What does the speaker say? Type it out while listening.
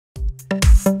Here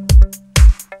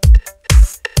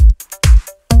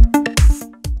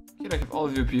I have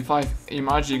ALLVIEW P5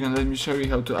 eMagic, and let me show you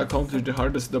how to accomplish the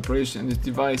hard reset operation on this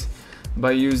device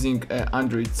by using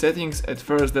Android settings. At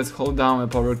first, let's hold down a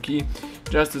power key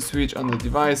just to switch on the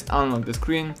device, unlock the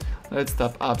screen. Let's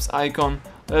tap apps icon.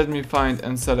 Let me find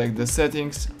and select the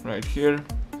settings right here.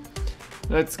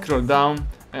 Let's scroll down,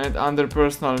 and under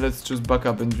personal, let's choose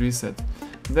backup and reset.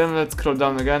 Then let's scroll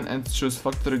down again and choose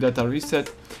factory data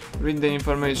reset. Read the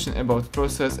information about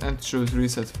process and choose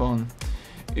reset phone.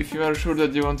 If you are sure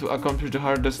that you want to accomplish the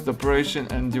hard reset operation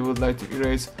and you would like to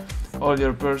erase all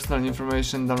your personal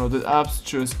information, downloaded apps,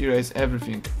 choose erase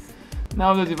everything.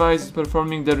 Now the device is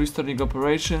performing the restoring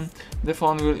operation. The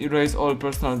phone will erase all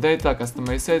personal data,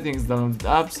 customized settings, downloaded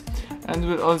apps, and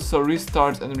will also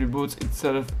restart and reboot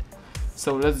itself.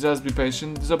 So let's just be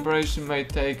patient. This operation may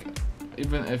take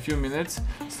even a few minutes,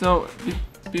 so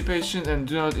be patient and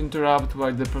do not interrupt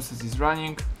while the process is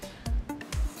running.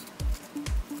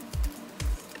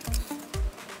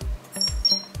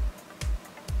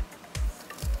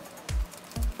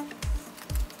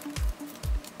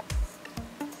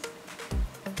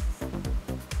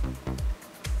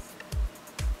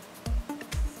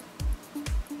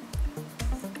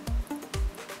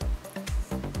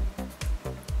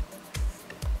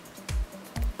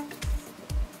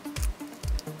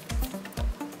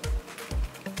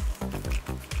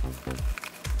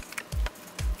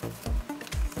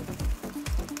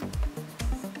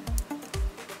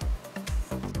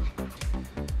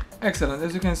 Excellent,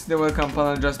 as you can see, the welcome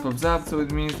panel just pops up, so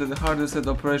it means that the hard reset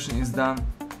operation is done.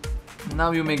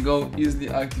 Now you may go easily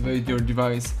activate your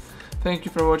device. Thank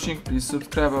you for watching, please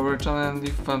subscribe our channel and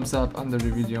leave thumbs up under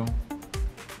the video.